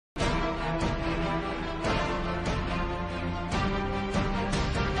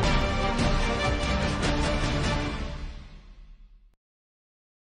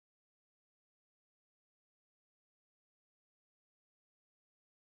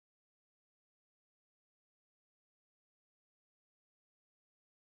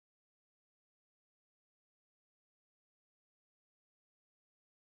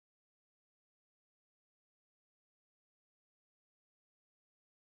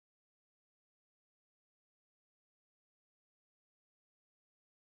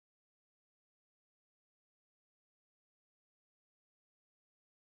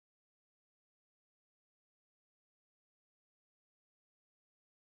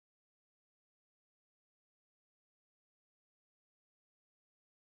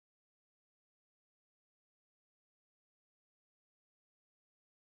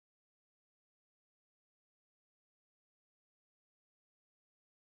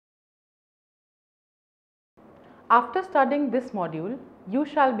After studying this module, you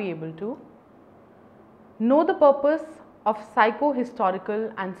shall be able to know the purpose of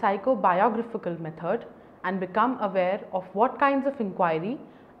psychohistorical and psychobiographical method and become aware of what kinds of inquiry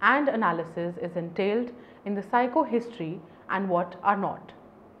and analysis is entailed in the psychohistory and what are not.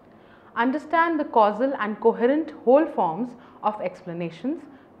 Understand the causal and coherent whole forms of explanations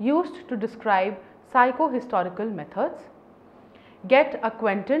used to describe psychohistorical methods. Get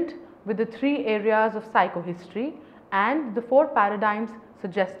acquainted with the three areas of psychohistory and the four paradigms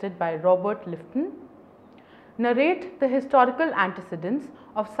suggested by Robert Lifton. Narrate the historical antecedents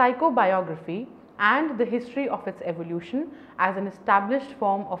of psychobiography and the history of its evolution as an established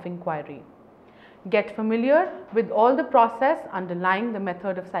form of inquiry. Get familiar with all the process underlying the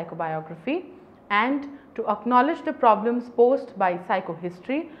method of psychobiography and to acknowledge the problems posed by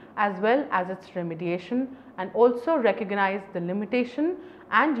psychohistory as well as its remediation, and also recognize the limitation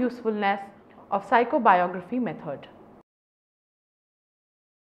and usefulness of psychobiography method.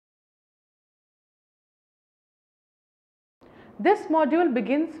 This module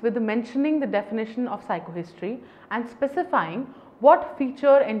begins with mentioning the definition of psychohistory and specifying what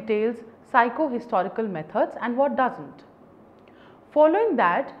feature entails psychohistorical methods and what doesn't. Following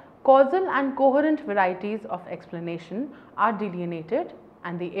that, causal and coherent varieties of explanation are delineated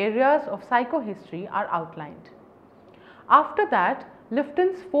and the areas of psychohistory are outlined. After that,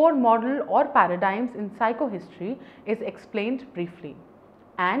 Lifton's four model or paradigms in psychohistory is explained briefly,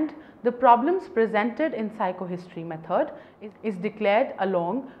 and the problems presented in psychohistory method is declared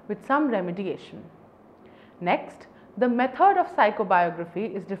along with some remediation. Next, the method of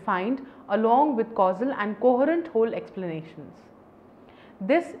psychobiography is defined along with causal and coherent whole explanations.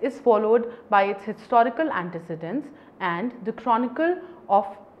 This is followed by its historical antecedents and the chronicle of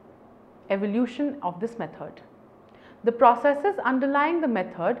evolution of this method. The processes underlying the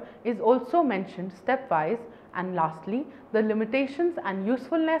method is also mentioned stepwise, and lastly, the limitations and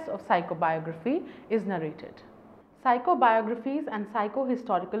usefulness of psychobiography is narrated. Psychobiographies and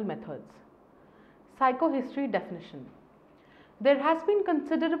psychohistorical methods. Psychohistory definition. There has been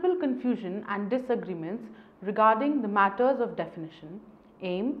considerable confusion and disagreements regarding the matters of definition,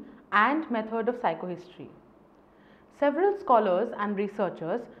 aim and method of psychohistory. Several scholars and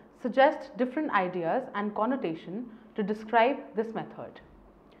researchers suggest different ideas and connotation to describe this method.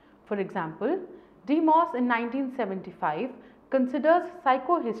 For example, Demos in 1975 considers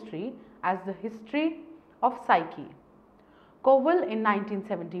psychohistory as the history of psyche. Cowell in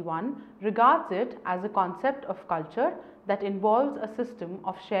 1971 regards it as a concept of culture that involves a system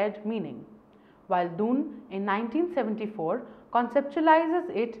of shared meaning, while Dunn in 1974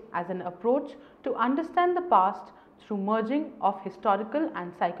 conceptualizes it as an approach to understand the past through merging of historical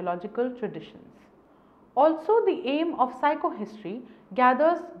and psychological traditions. Also, the aim of psychohistory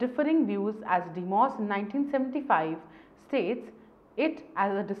gathers differing views, as Demos in 1975 states it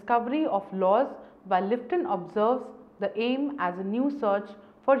as a discovery of laws, while Lifton observes the aim as a new search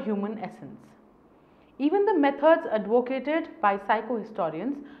for human essence. Even the methods advocated by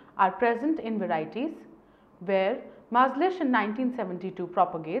psychohistorians are present in varieties, where Maslish in 1972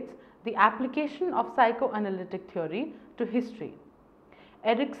 propagates the application of psychoanalytic theory to history.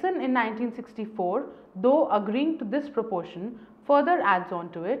 Erikson in 1964, though agreeing to this proportion, further adds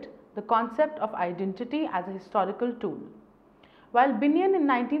on to it the concept of identity as a historical tool, while Binion in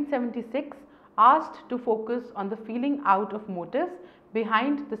 1976 asked to focus on the feeling out of motives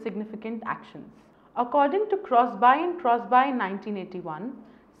behind the significant actions. According to Crosby in 1981,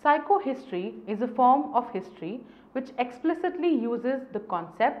 psychohistory is a form of history which explicitly uses the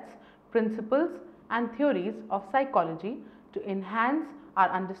concepts, principles and theories of psychology to enhance our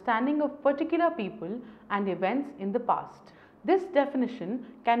understanding of particular people and events in the past. This definition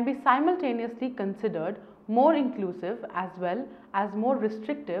can be simultaneously considered more inclusive as well as more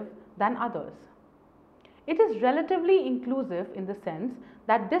restrictive than others. It is relatively inclusive in the sense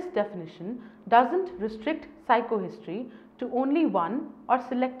that this definition doesn't restrict psychohistory to only one or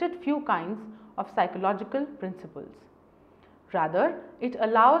selected few kinds of psychological principles. Rather, it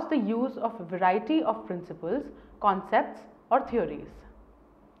allows the use of a variety of principles, concepts or theories.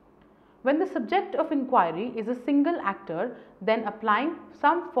 When the subject of inquiry is a single actor, then applying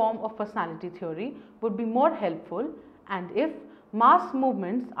some form of personality theory would be more helpful, and if mass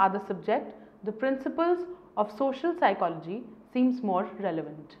movements are the subject, the principles of social psychology seems more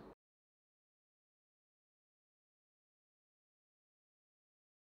relevant.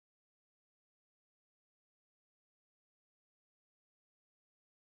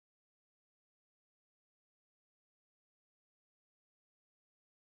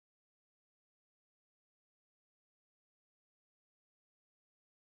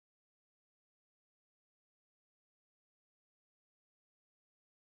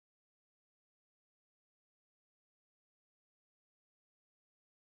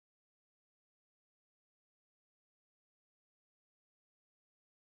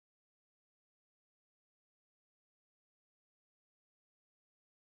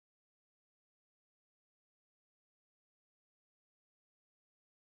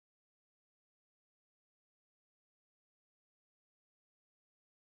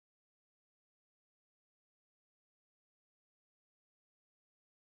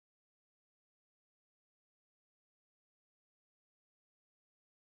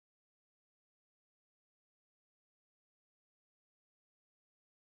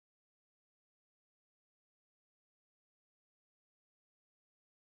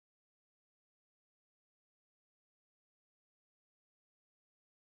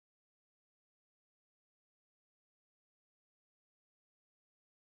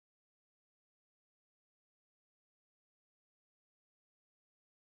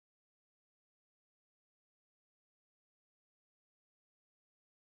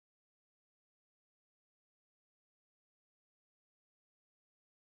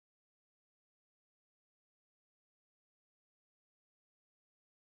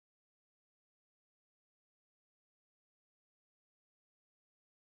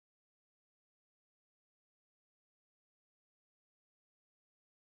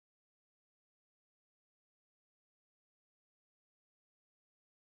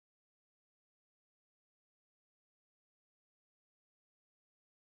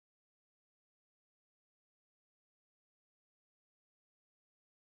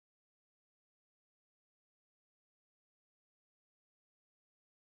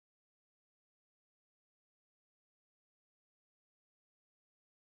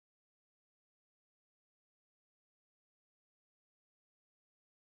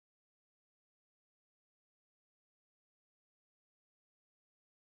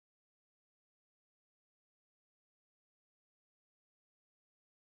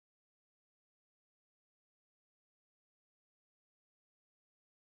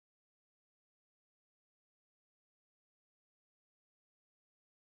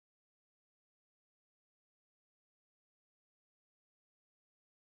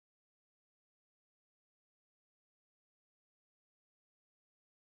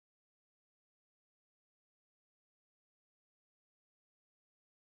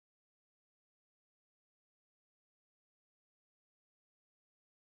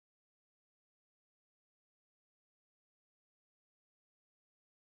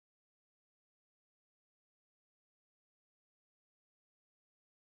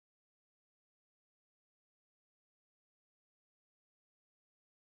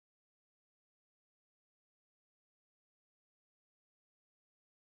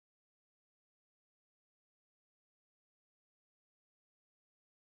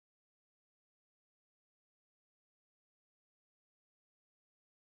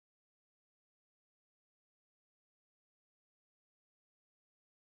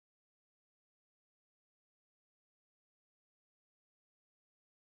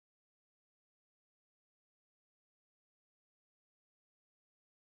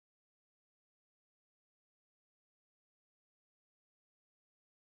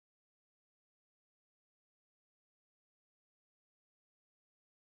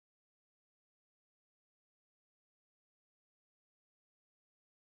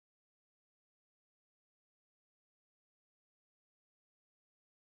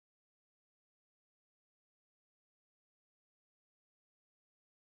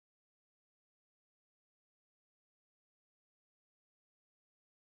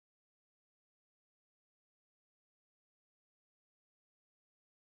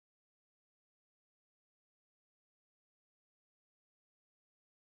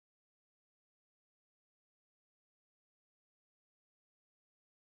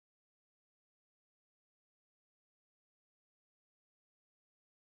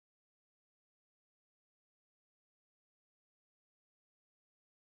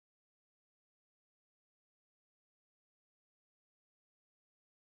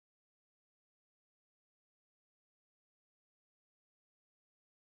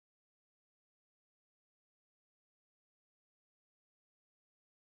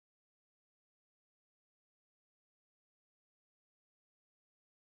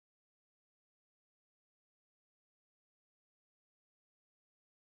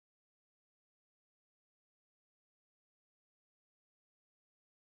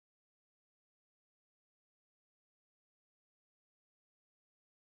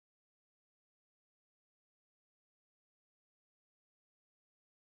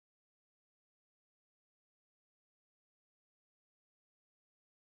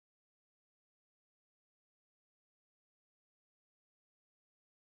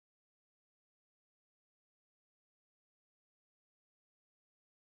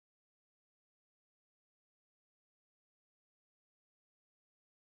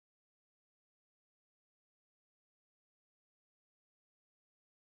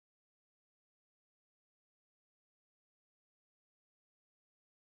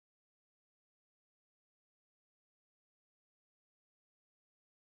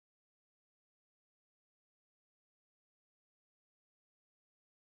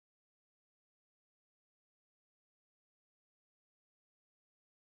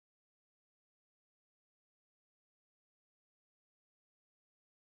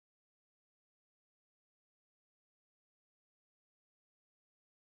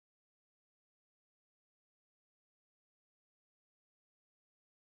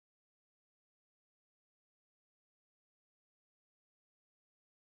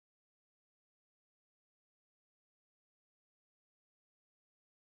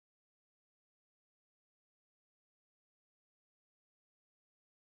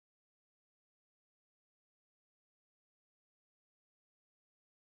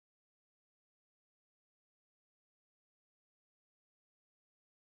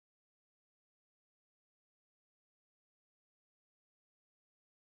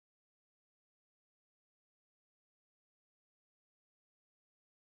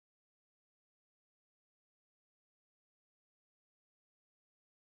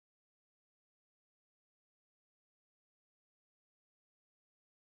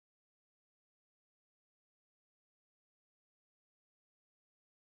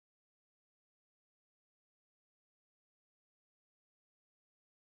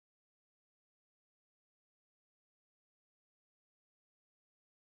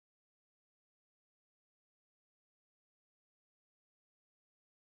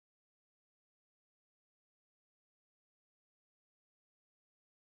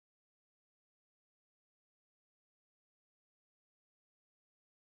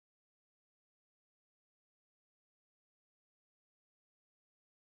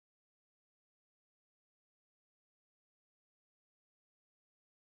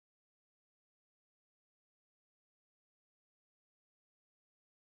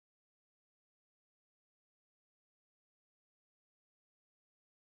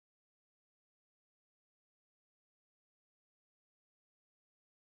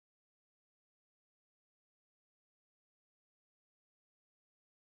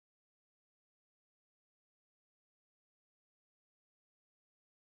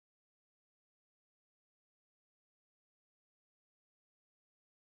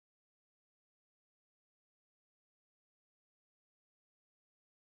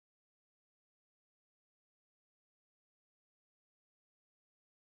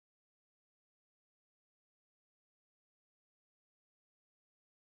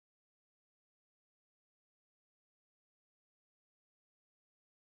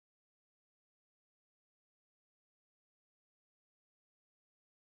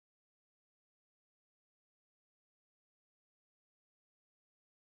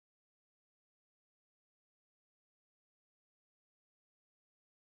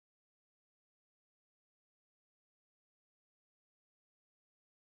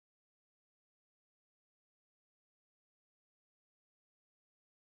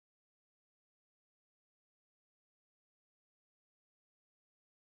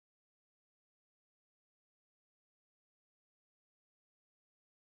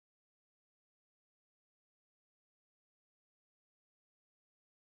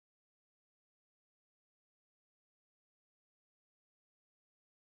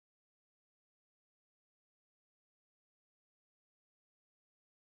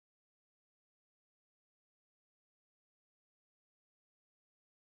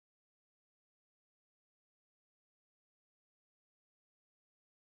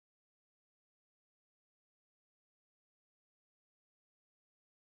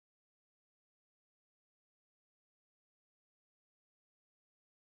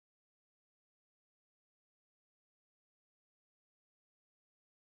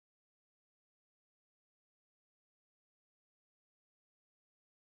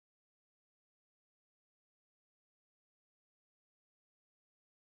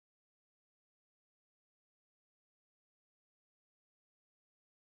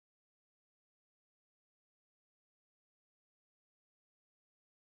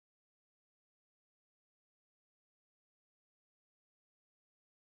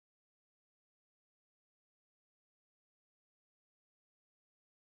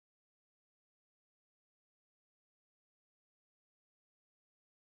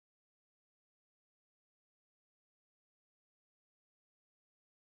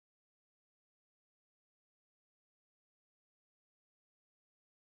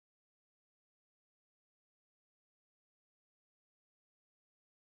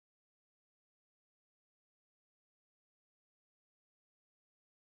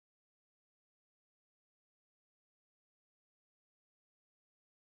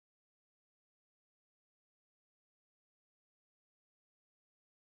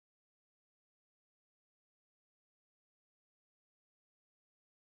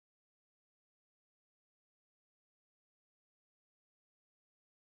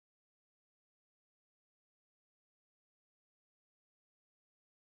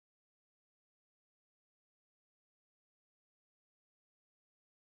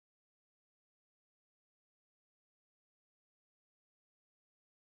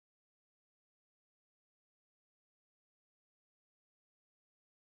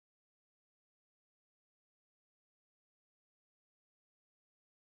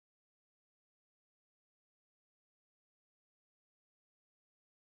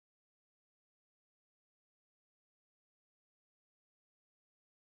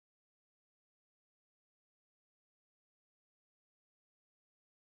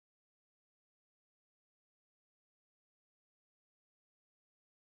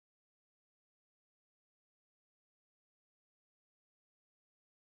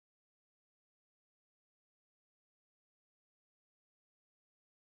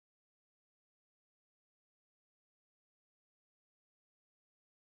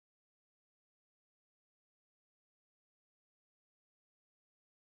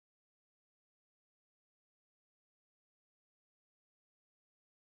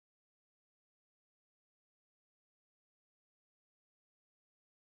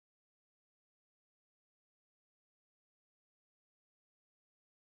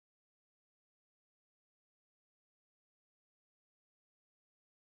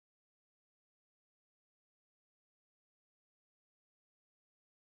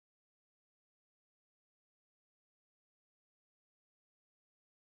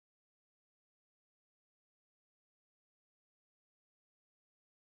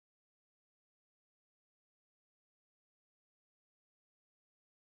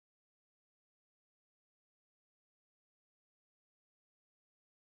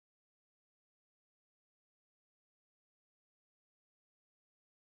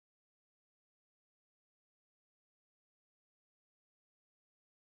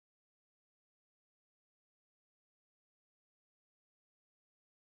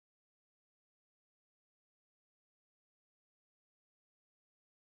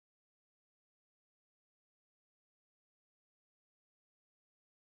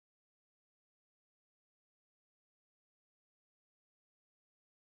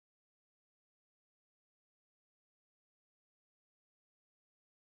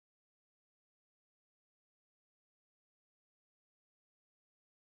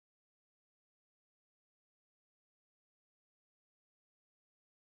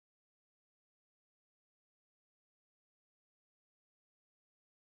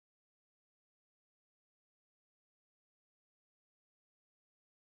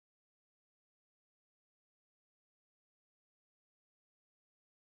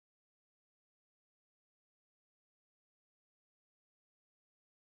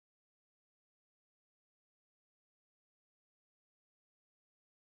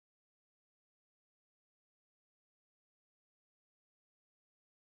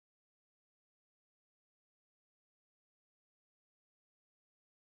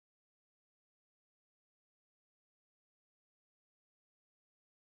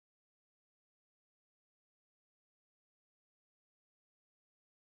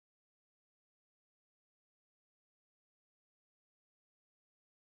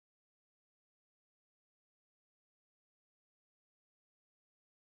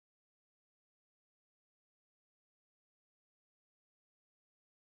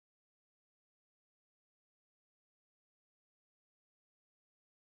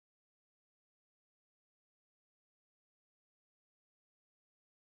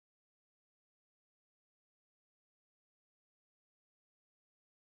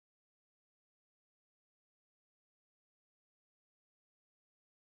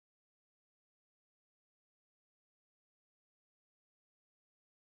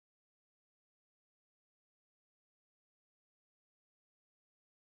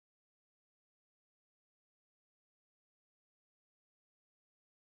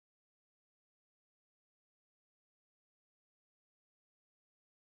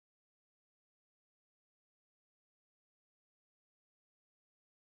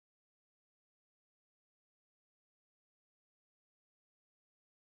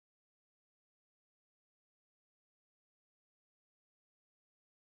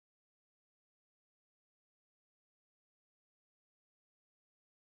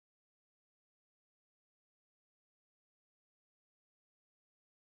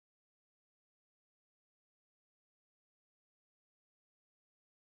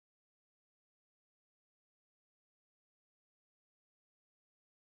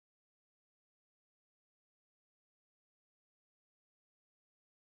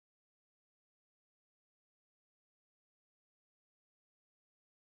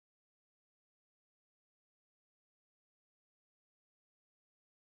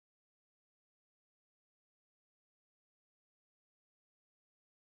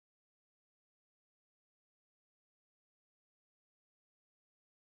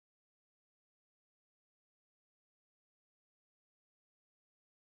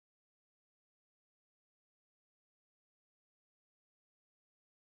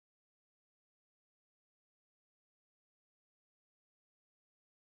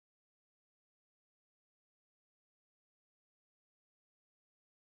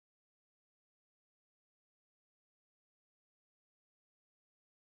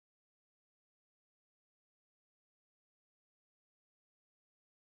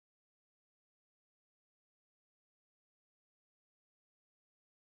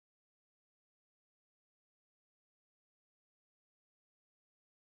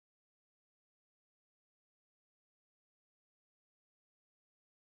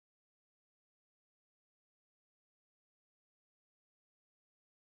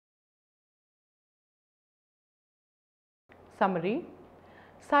 Summary: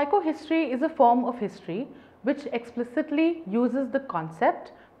 psychohistory is a form of history which explicitly uses the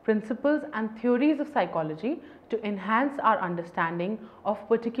concept, principles and theories of psychology to enhance our understanding of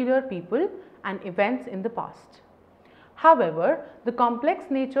particular people and events in the past. However, the complex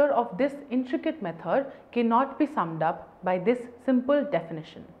nature of this intricate method cannot be summed up by this simple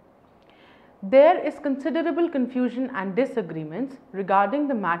definition. There is considerable confusion and disagreements regarding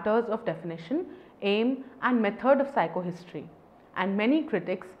the matters of definition, aim and method of psychohistory, and many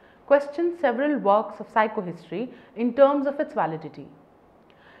critics question several works of psychohistory in terms of its validity.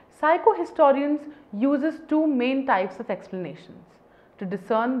 Psychohistorians uses two main types of explanations to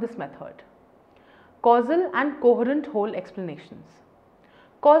discern this method: causal and coherent whole explanations.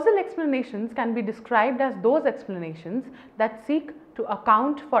 Causal explanations can be described as those explanations that seek to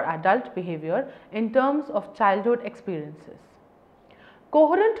account for adult behavior in terms of childhood experiences.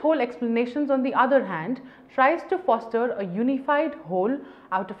 Coherent whole explanations, on the other hand, tries to foster a unified whole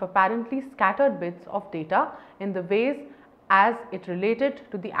out of apparently scattered bits of data in the ways as it related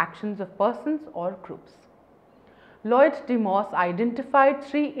to the actions of persons or groups. Lloyd de Moss identified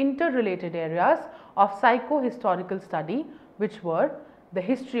three interrelated areas of psychohistorical study, which were the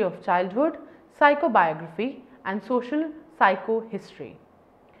history of childhood, psychobiography and social psychohistory.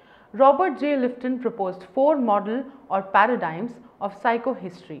 Robert J. Lifton proposed four model or paradigms of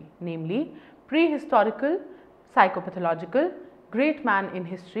psychohistory, namely prehistorical, psychopathological, great man in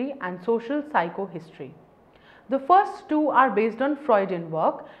history and social psychohistory. The first two are based on Freudian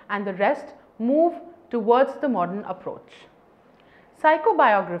work and the rest move towards the modern approach.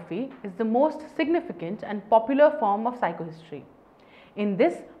 Psychobiography is the most significant and popular form of psychohistory. In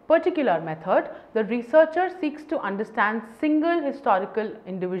this particular method, the researcher seeks to understand single historical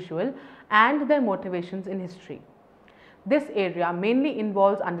individual and their motivations in history. This area mainly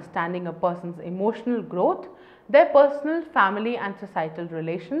involves understanding a person's emotional growth, their personal, family and societal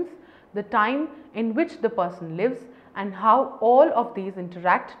relations, the time in which the person lives, and how all of these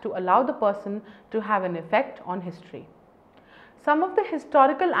interact to allow the person to have an effect on history. Some of the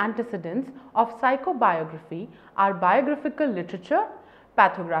historical antecedents of psychobiography are biographical literature,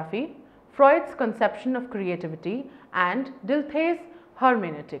 pathography, Freud's conception of creativity, and Dilthey's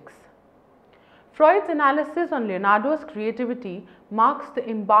hermeneutics. Freud's analysis on Leonardo's creativity marks the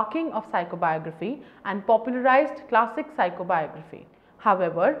embarking of psychobiography and popularized classic psychobiography.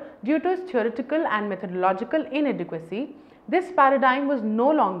 However, due to its theoretical and methodological inadequacy, this paradigm was no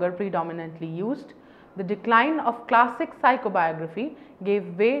longer predominantly used. The decline of classic psychobiography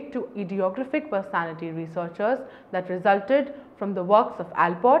gave way to idiographic personality researchers that resulted from the works of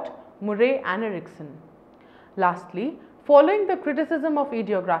Alport, Murray and Erikson. Lastly, following the criticism of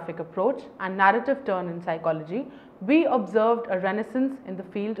idiographic approach and narrative turn in psychology, we observed a renaissance in the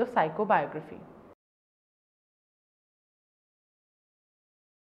field of psychobiography.